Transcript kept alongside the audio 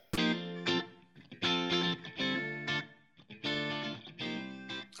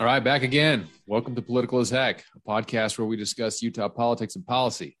All right, back again. Welcome to Political as Heck, a podcast where we discuss Utah politics and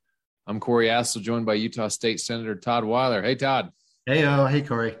policy. I'm Corey Assel, joined by Utah State Senator Todd Weiler. Hey, Todd. Hey,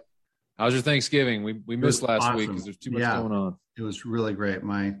 Corey. How's your Thanksgiving? We missed last week because there's too much going on. It was really great.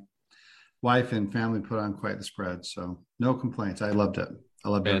 My wife and family put on quite the spread, so no complaints. I loved it. I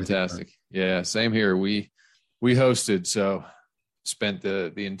loved it. Fantastic. Yeah, same here. We hosted, so spent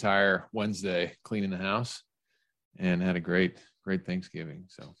the entire Wednesday cleaning the house and had a great Thanksgiving.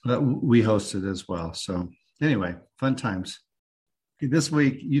 So we hosted as well. So anyway, fun times. This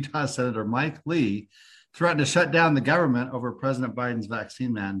week, Utah Senator Mike Lee threatened to shut down the government over President Biden's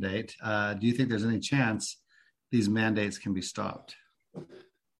vaccine mandate. Do you think there's any chance these mandates can be stopped?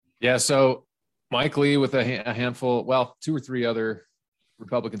 Yeah, so Mike Lee with a handful, well, 2 or 3 other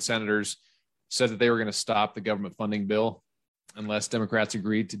Republican senators said that they were going to stop the government funding bill unless Democrats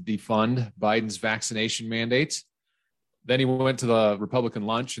agreed to defund Biden's vaccination mandates. Then he went to the Republican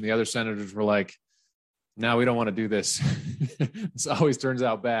lunch and the other senators were like, no, we don't want to do this. This always turns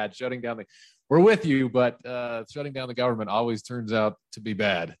out bad. We're with you, but shutting down the government always turns out to be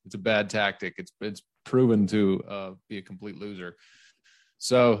bad. It's a bad tactic. It's proven to be a complete loser.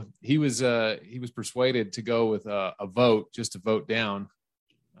 So he was persuaded to go with a vote, just to vote down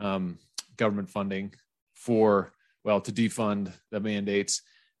government funding to defund the mandates.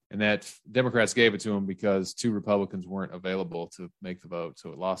 And that Democrats gave it to him because 2 Republicans weren't available to make the vote.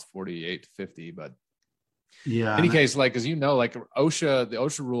 So it lost 48-50. But yeah, in any case, as you know, the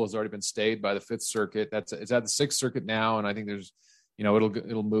OSHA rule has already been stayed by the 5th Circuit. It's at the 6th Circuit now. And I think there's,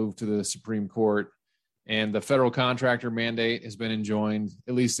 it'll move to the Supreme Court. And the federal contractor mandate has been enjoined,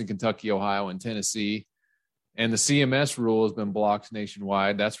 at least in Kentucky, Ohio, and Tennessee. And the CMS rule has been blocked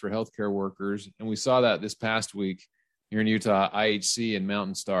nationwide. That's for healthcare workers. And we saw that this past week. Here in Utah, IHC and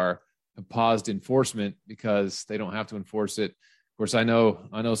Mountain Star have paused enforcement because they don't have to enforce it. Of course, I know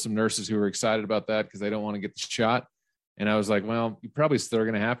some nurses who are excited about that because they don't want to get the shot. And I was like, well, you probably still are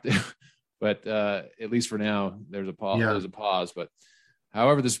going to have to. But at least for now, there's a pause. Yeah. There's a pause. But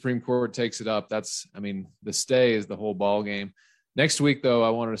however the Supreme Court takes it up, the stay is the whole ball game. Next week, though, I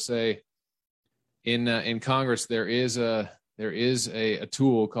wanted to say in Congress there is a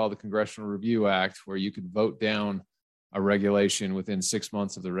tool called the Congressional Review Act where you could vote down a regulation within 6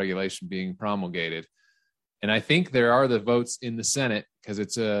 months of the regulation being promulgated. And I think there are the votes in the Senate because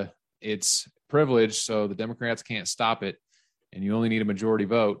it's privileged, so the Democrats can't stop it, and you only need a majority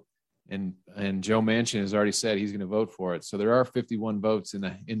vote. And Joe Manchin has already said he's going to vote for it. So there are 51 votes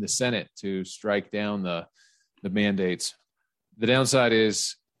in the Senate to strike down the mandates. The downside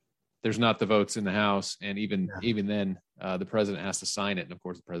is there's not the votes in the House, and even then, the president has to sign it. And of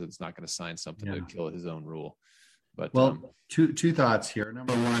course, the president's not going to sign something to kill his own rule. But two thoughts here.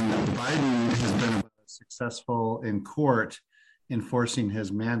 Number one, Biden has been successful in court enforcing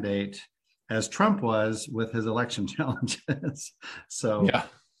his mandate as Trump was with his election challenges. So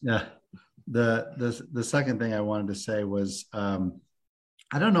the second thing I wanted to say was I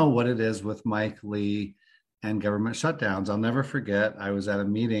don't know what it is with Mike Lee and government shutdowns. I'll never forget, I was at a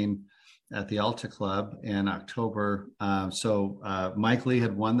meeting at the Alta Club in October. Mike Lee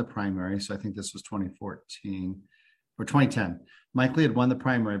had won the primary. So I think this was 2014 or 2010. Mike Lee had won the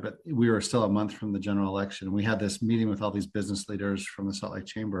primary, but we were still a month from the general election. We had this meeting with all these business leaders from the Salt Lake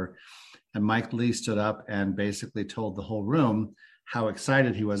Chamber. And Mike Lee stood up and basically told the whole room how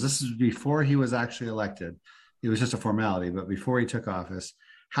excited he was. This is before he was actually elected. It was just a formality, but before he took office,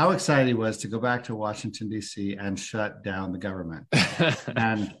 how excited he was to go back to Washington, D.C. and shut down the government. This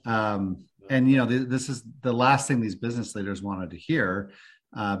is the last thing these business leaders wanted to hear.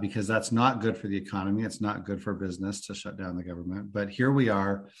 Because that's not good for the economy. It's not good for business to shut down the government. But here we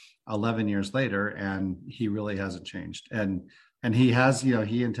are 11 years later, and he really hasn't changed. And he has,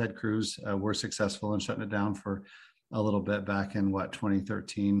 he and Ted Cruz were successful in shutting it down for a little bit back in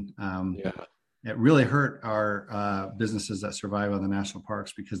 2013. It really hurt our businesses that survive on the national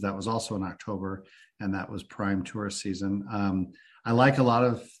parks because that was also in October, and that was prime tourist season. I like a lot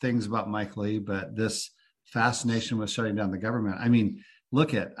of things about Mike Lee, but this fascination with shutting down the government,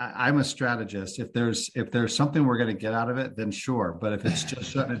 I'm a strategist. If there's something we're going to get out of it, then sure. But if it's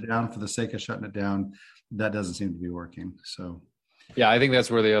just shutting it down for the sake of shutting it down, that doesn't seem to be working. So, yeah, I think that's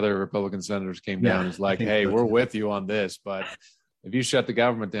where the other Republican senators came down. It's like, hey, we're with you on this, but if you shut the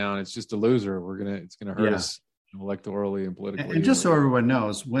government down, it's just a loser. It's gonna hurt us electorally and politically. And just so everyone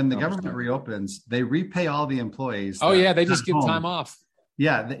knows, when the government reopens, they repay all the employees. They just give time off.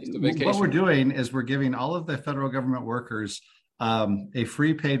 Yeah, what we're doing is we're giving all of the federal government workers a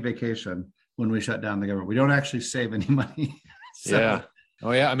free paid vacation when we shut down the government. We don't actually save any money. Yeah.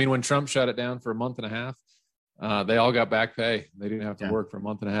 Oh yeah. I mean, when Trump shut it down for a month and a half, They all got back pay. They didn't have to work for a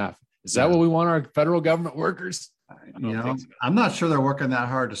month and a half. Is that Yeah. what we want our federal government workers? You know, I'm not sure they're working that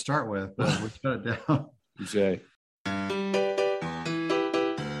hard to start with, but we shut it down. Touché.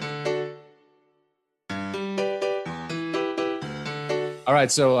 All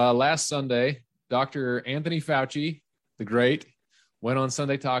right. So last Sunday, Dr. Anthony Fauci, the great, went on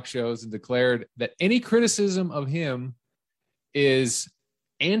Sunday talk shows and declared that any criticism of him is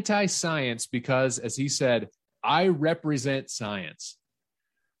anti-science because, as he said, I represent science.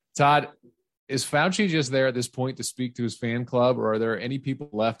 Todd, is Fauci just there at this point to speak to his fan club, or are there any people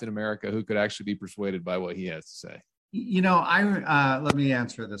left in America who could actually be persuaded by what he has to say? You know, let me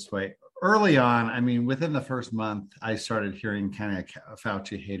answer it this way. Early on, I mean, within the first month, I started hearing kind of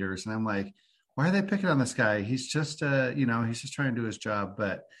Fauci haters, and I'm like, why are they picking on this guy? He's just, he's just trying to do his job.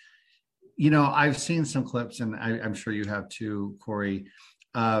 But, I've seen some clips, and I'm sure you have too, Corey.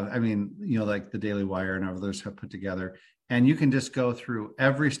 Like the Daily Wire and others have put together, and you can just go through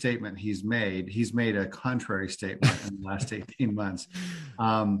every statement he's made. He's made a contrary statement in the last 18 months.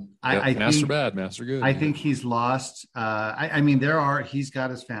 Master bad, master good. I think he's lost. He's got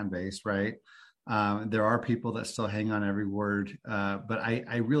his fan base, right? There are people that still hang on every word, but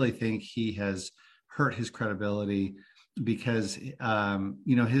I really think he has hurt his credibility because,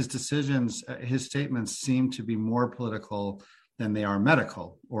 his decisions, his statements seem to be more political than they are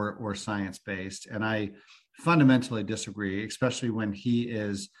medical or science-based. And I fundamentally disagree, especially when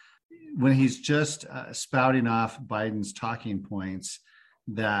he's just spouting off Biden's talking points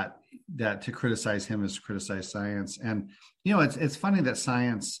that to criticize him is to criticize science. And, it's funny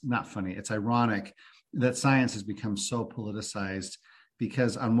that it's ironic that science has become so politicized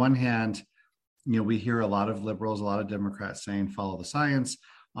because on one hand, we hear a lot of liberals, a lot of Democrats saying, follow the science.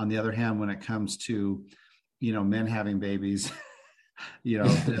 On the other hand, when it comes to, men having babies,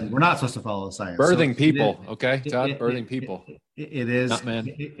 we're not supposed to follow the science. Birthing people. Okay, Todd, birthing people. It is. Not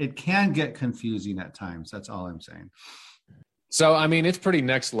men. It can get confusing at times. That's all I'm saying. So, I mean, it's pretty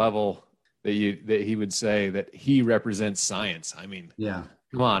next level that he would say that he represents science. I mean, yeah,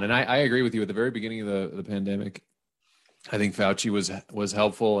 come on. And I agree with you. At the very beginning of the pandemic, I think Fauci was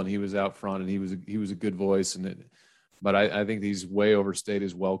helpful and he was out front and he was a good voice. But I think he's way overstayed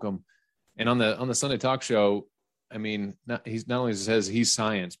his welcome. And on the Sunday talk show, I mean, he's not only says he's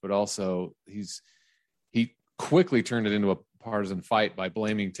science, but also he quickly turned it into a partisan fight by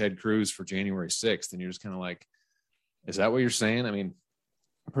blaming Ted Cruz for January 6th. And you're just kind of like, is that what you're saying? I mean,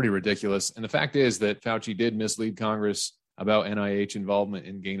 pretty ridiculous. And the fact is that Fauci did mislead Congress about NIH involvement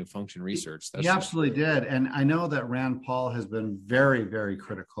in gain of function research. He absolutely did. And I know that Rand Paul has been very, very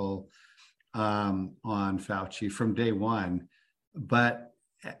critical on Fauci from day one. But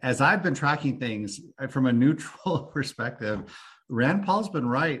as I've been tracking things from a neutral perspective, Rand Paul's been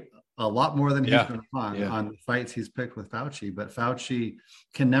right a lot more than he's been wrong on the fights he's picked with Fauci. But Fauci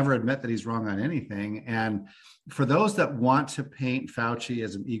can never admit that he's wrong on anything. And for those that want to paint Fauci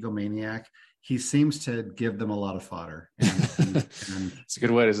as an egomaniac, he seems to give them a lot of fodder. And it's a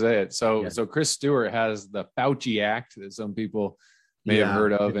good way to say it. So Chris Stewart has the Fauci Act that some people may have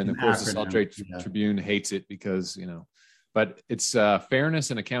heard of. And of course, the Salt Lake Tribune hates it because, but it's Fairness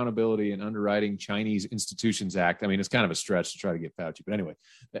and Accountability and Underwriting Chinese Institutions Act. I mean, it's kind of a stretch to try to get Fauci. But anyway,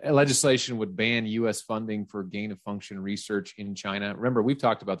 the legislation would ban U.S. funding for gain of function research in China. Remember, we've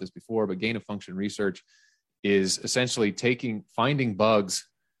talked about this before, but gain of function research is essentially finding bugs,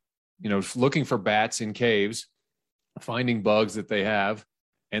 looking for bats in caves, finding bugs that they have,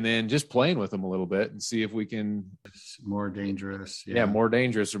 and then just playing with them a little bit and see if we can. It's more dangerous. Yeah, more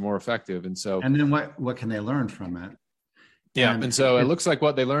dangerous or more effective. And then what can they learn from it? Yeah. And so it looks like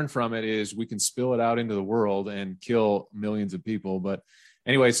what they learned from it is we can spill it out into the world and kill millions of people. But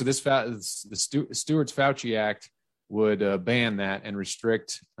anyway, so the Stewart's Fauci Act would ban that and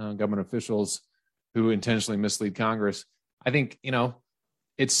restrict government officials who intentionally mislead Congress. I think,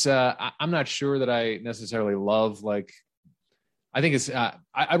 it's, I'm not sure that I necessarily love, I think it's,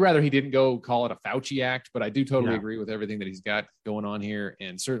 I'd rather he didn't go call it a Fauci Act, but I do totally agree with everything that he's got going on here.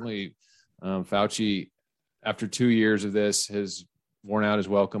 And certainly Fauci, after 2 years of this, has worn out his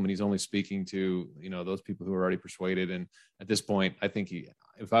welcome, and he's only speaking to, those people who are already persuaded. And at this point, I think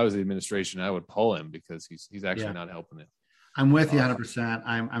if I was the administration, I would pull him because he's actually not helping it. I'm with you 100%.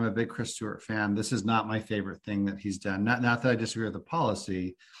 I'm a big Chris Stewart fan. This is not my favorite thing that he's done. Not that I disagree with the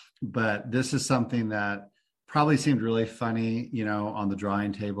policy, but this is something that probably seemed really funny, on the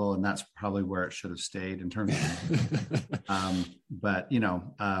drawing table, and that's probably where it should have stayed in terms of. But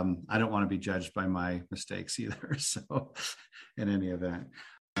I don't want to be judged by my mistakes either. So, in any event.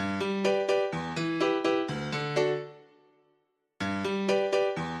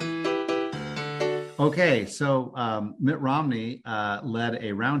 Okay, so Mitt Romney led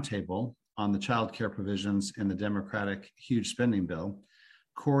a roundtable on the child care provisions in the Democratic huge spending bill.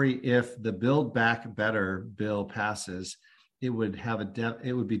 Corey, if the Build Back Better bill passes, it would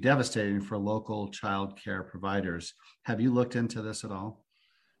be devastating for local child care providers. Have you looked into this at all?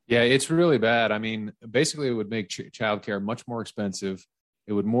 Yeah, it's really bad. I mean, basically, it would make childcare much more expensive.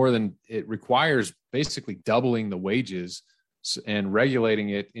 It requires basically doubling the wages and regulating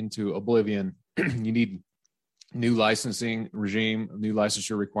it into oblivion. You need new licensing regime, new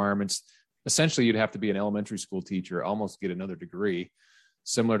licensure requirements. Essentially, you'd have to be an elementary school teacher, almost get another degree.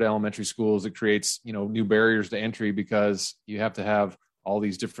 Similar to elementary schools, it creates, new barriers to entry because you have to have all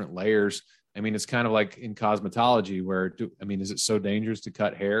these different layers. I mean, it's kind of like in cosmetology where, is it so dangerous to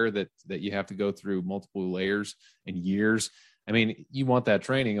cut hair that you have to go through multiple layers and years? I mean, you want that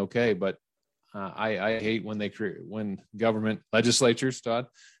training, okay, but I hate when government legislatures, Todd,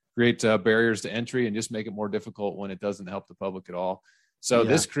 create barriers to entry and just make it more difficult when it doesn't help the public at all. So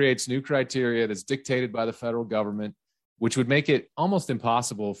This creates new criteria that's dictated by the federal government, which would make it almost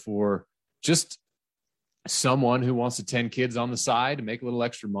impossible for just someone who wants to 10 kids on the side to make a little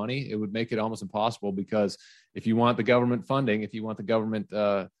extra money. It would make it almost impossible because if you want the government funding, if you want the government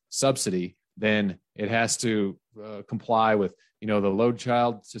subsidy, then it has to comply with, the low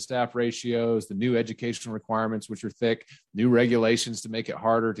child to staff ratios, the new educational requirements, which are thick, new regulations to make it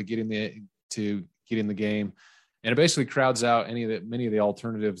harder to get in the game. And it basically crowds out many of the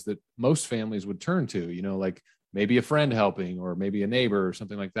alternatives that most families would turn to, like maybe a friend helping or maybe a neighbor or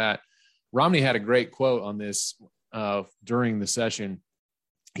something like that. Romney had a great quote on this during the session.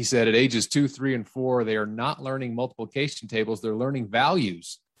 He said, at ages 2, 3, and 4, they are not learning multiplication tables. They're learning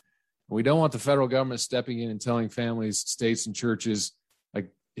values. We don't want the federal government stepping in and telling families, states, and churches, like,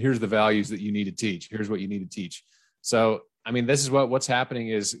 here's the values that you need to teach. Here's what you need to teach. So, this is what's happening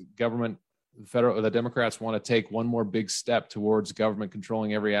is the Democrats want to take one more big step towards government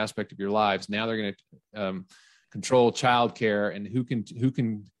controlling every aspect of your lives. Now they're going to control child care and who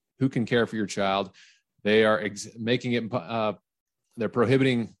can care for your child. They are making it, they're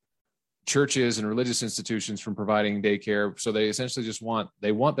prohibiting churches and religious institutions from providing daycare. So they essentially want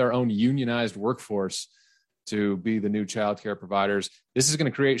their own unionized workforce to be the new child care providers. This is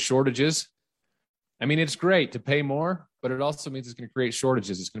going to create shortages. It's great to pay more, but it also means it's going to create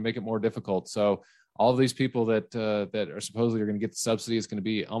shortages. It's going to make it more difficult. So all of these people that are supposedly going to get the subsidy, it's going to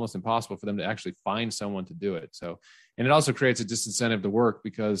be almost impossible for them to actually find someone to do it. So, and it also creates a disincentive to work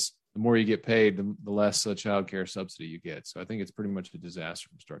because the more you get paid, the less child care subsidy you get. So I think it's pretty much a disaster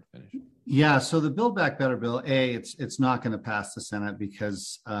from start to finish. Yeah. So the Build Back Better bill, it's not going to pass the Senate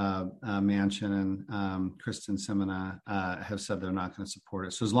because Manchin and Kristen Sinema have said they're not going to support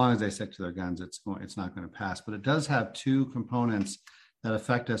it. So as long as they stick to their guns, it's not going to pass. But it does have two components that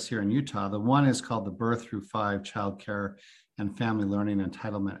affect us here in Utah. The one is called the Birth Through 5 Child Care and Family Learning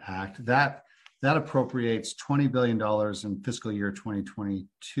Entitlement Act. That appropriates $20 billion in fiscal year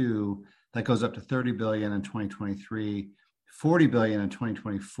 2022. That goes up to $30 billion in 2023, $40 billion in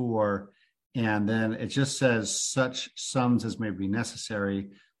 2024. And then it just says such sums as may be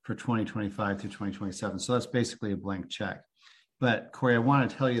necessary for 2025 through 2027. So that's basically a blank check. But Corey, I want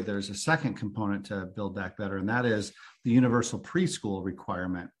to tell you there's a second component to Build Back Better, and that is the universal preschool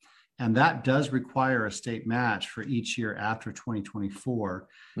requirement. And that does require a state match for each year after 2024.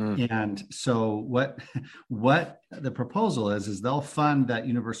 And so what the proposal is they'll fund that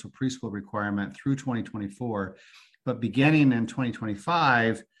universal preschool requirement through 2024, but beginning in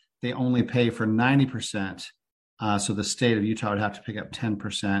 2025, they only pay for 90%. So the state of Utah would have to pick up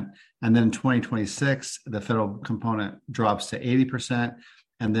 10%. And then in 2026, the federal component drops to 80%.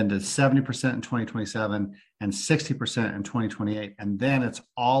 And then to 70% in 2027 and 60% in 2028. And then it's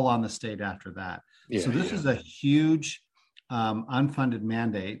all on the state after that. So this is a huge unfunded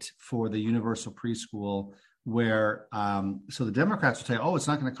mandate for the universal preschool where, so the Democrats will say, oh, it's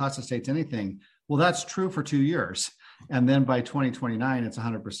not going to cost the states anything. Well, that's true for 2 years. And then by 2029, it's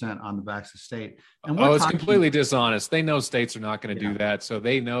 100% on the backs of the state. And it's completely dishonest. They know states are not going to do that. So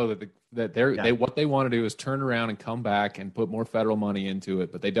they know that what they want to do is turn around and come back and put more federal money into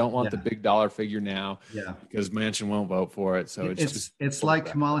it. But they don't want the big dollar figure now because Manchin won't vote for it. So it's like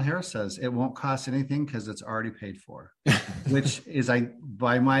Kamala Harris says, it won't cost anything because it's already paid for, which is,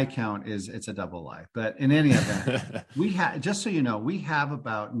 by my count, it's a double lie. But in any event, just so you know, we have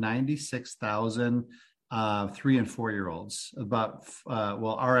about 96,000 3 and 4 year olds.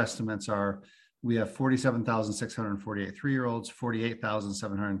 Our estimates are we have 47,648 3-year-olds,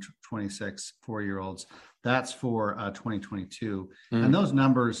 48,726 4-year-olds. That's for 2022. And those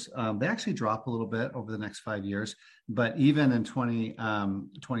numbers, they actually drop a little bit over the next 5 years. But even in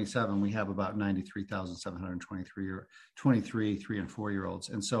 2027, we have about 93,723 23, 3 and 4-year-olds.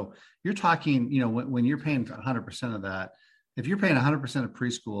 And so you're talking, when you're paying 100% of that, if you're paying 100% of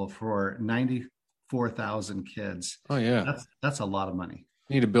preschool for 94,000 kids, oh yeah, that's a lot of money.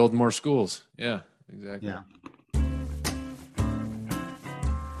 You need to build more schools. Yeah, exactly. Yeah.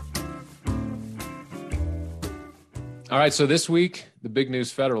 All right, so this week, the big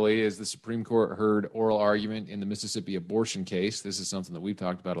news federally is the Supreme Court heard oral argument in the Mississippi abortion case. This is something that we've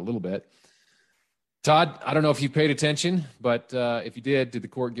talked about a little bit. Todd, I don't know if you paid attention, but if you did the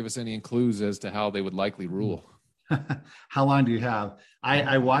court give us any clues as to how they would likely rule? How long do you have?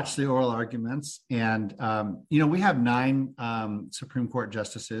 I watched the oral arguments, and we have 9 Supreme Court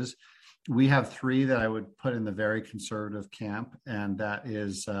justices. We have 3 that I would put in the very conservative camp, and that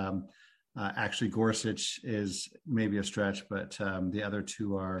is actually Gorsuch is maybe a stretch, but the other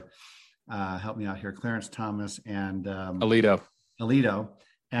 2 are help me out here: Clarence Thomas and Alito.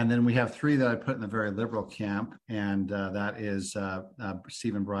 And then we have 3 that I put in the very liberal camp, and that is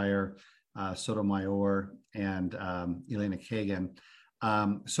Stephen Breyer, Sotomayor, and Elena Kagan.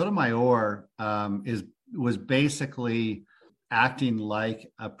 Sotomayor was basically acting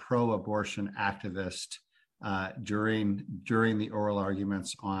like a pro-abortion activist during the oral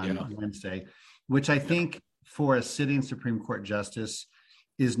arguments on Wednesday, which I think for a sitting Supreme Court justice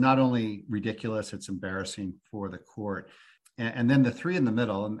is not only ridiculous, it's embarrassing for the court. And then the 3 in the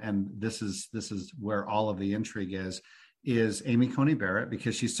middle, and this is where all of the intrigue is Amy Coney Barrett,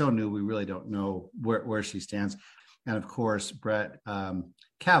 because she's so new, we really don't know where she stands. And of course, Brett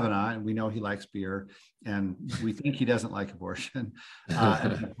Kavanaugh, and we know he likes beer, and we think he doesn't like abortion.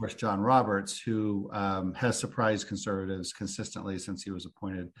 And of course, John Roberts, who has surprised conservatives consistently since he was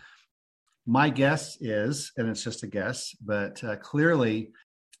appointed. My guess is, and it's just a guess, but clearly,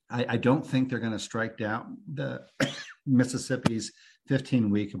 I don't think they're going to strike down the Mississippi's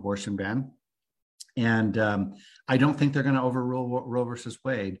 15-week abortion ban. And I don't think they're going to overrule Roe versus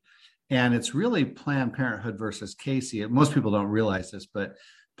Wade. And it's really Planned Parenthood versus Casey. Most people don't realize this, but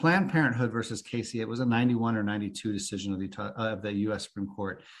Planned Parenthood versus Casey, it was a 91 or 92 decision of the U.S. Supreme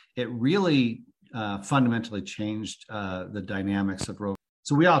Court. It really fundamentally changed the dynamics of Roe.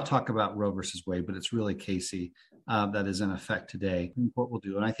 So we all talk about Roe versus Wade, but it's really Casey that is in effect today. What we'll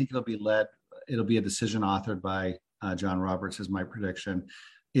do, and I think it'll be a decision authored by John Roberts, is my prediction,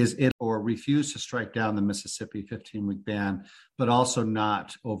 is it or refuse to strike down the Mississippi 15-week ban, but also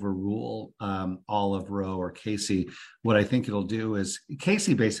not overrule all of Roe or Casey. What I think it'll do is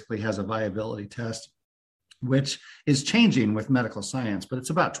Casey basically has a viability test, which is changing with medical science, but it's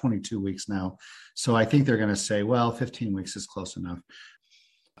about 22 weeks now. So I think they're going to say, well, 15 weeks is close enough.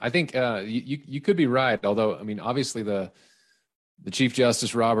 I think you could be right. Although, I mean, obviously the Chief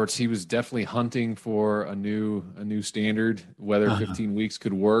Justice Roberts, he was definitely hunting for a new standard, whether 15 weeks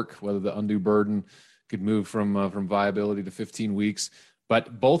could work, whether the undue burden could move from viability to 15 weeks.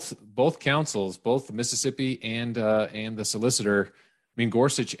 But both counsels, both the Mississippi and the solicitor, I mean,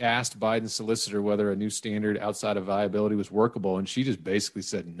 Gorsuch asked Biden's solicitor whether a new standard outside of viability was workable, and she just basically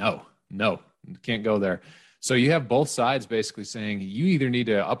said, no, can't go there. So you have both sides basically saying you either need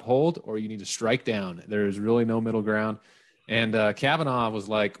to uphold or you need to strike down. There's really no middle ground. And Kavanaugh was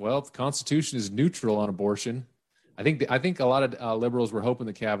like, well, the Constitution is neutral on abortion. I think a lot of liberals were hoping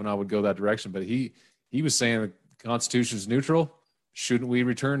that Kavanaugh would go that direction, but he was saying the Constitution is neutral. Shouldn't we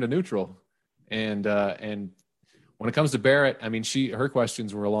return to neutral? And when it comes to Barrett, I mean, her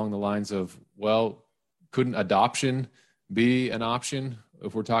questions were along the lines of, well, couldn't adoption be an option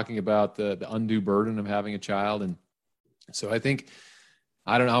if we're talking about the undue burden of having a child? And so I think,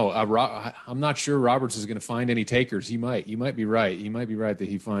 I don't know. I'm not sure Roberts is going to find any takers. He might be right. He might be right that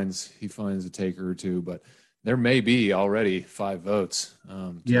he finds a taker or two, but there may be already 5 votes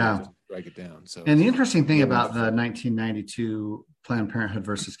to strike it down. So, and the interesting thing about the 1992 Planned Parenthood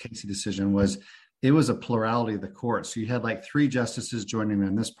versus Casey decision was it was a plurality of the court. So you had like 3 justices joining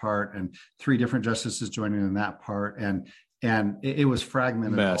in this part and 3 different justices joining in that part, and it was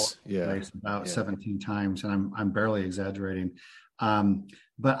fragmented about 17 times, and I'm barely exaggerating.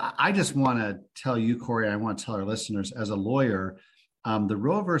 But I just want to tell you, Corey, I want to tell our listeners, as a lawyer, the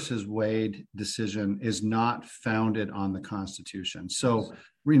Roe versus Wade decision is not founded on the Constitution. So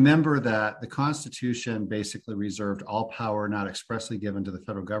remember that the Constitution basically reserved all power not expressly given to the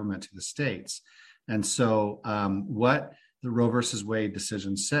federal government to the states. And so what the Roe versus Wade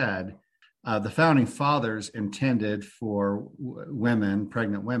decision said The founding fathers intended for women,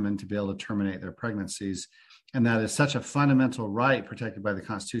 pregnant women, to be able to terminate their pregnancies. And that is such a fundamental right protected by the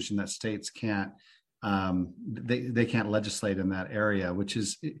Constitution that states can't they can't legislate in that area, which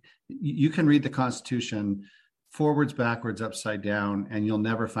is, you can read the Constitution forwards, backwards, upside down, and you'll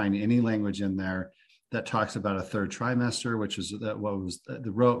never find any language in there that talks about a third trimester, which is what was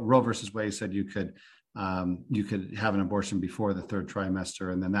the Roe versus Wade said you could have an abortion before the third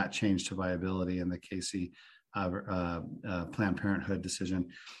trimester, and then that changed to viability in the Casey Planned Parenthood decision.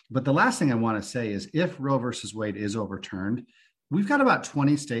 But the last thing I want to say is, if Roe versus Wade is overturned, we've got about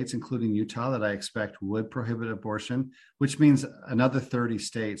 20 states, including Utah, that I expect would prohibit abortion, which means another 30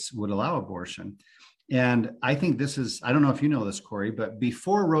 states would allow abortion. And I think this is, I don't know if you know this, Corey, but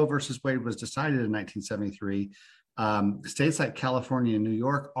before Roe versus Wade was decided in 1973, states like California and New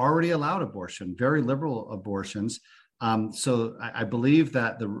York already allowed abortion, very liberal abortions. So I believe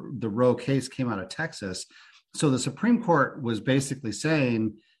that the Roe case came out of Texas. So the Supreme Court was basically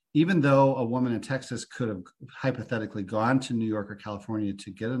saying, even though a woman in Texas could have hypothetically gone to New York or California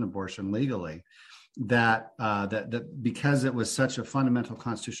to get an abortion legally, that because it was such a fundamental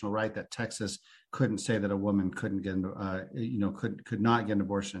constitutional right, that Texas couldn't say that a woman couldn't get could not get an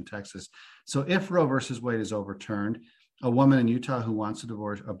abortion in Texas. So if Roe versus Wade is overturned, a woman in Utah who wants an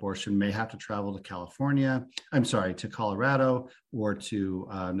abortion may have to travel to to Colorado, or to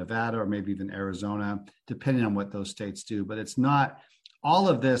Nevada, or maybe even Arizona, depending on what those states do. But it's not all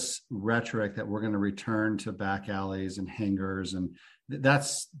of this rhetoric that we're going to return to back alleys and hangars, and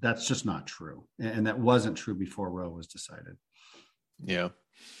that's just not true. And that wasn't true before Roe was decided. Yeah.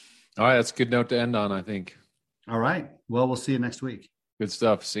 All right. That's a good note to end on, I think. All right. Well, we'll see you next week. Good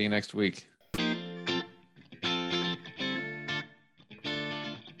stuff. See you next week.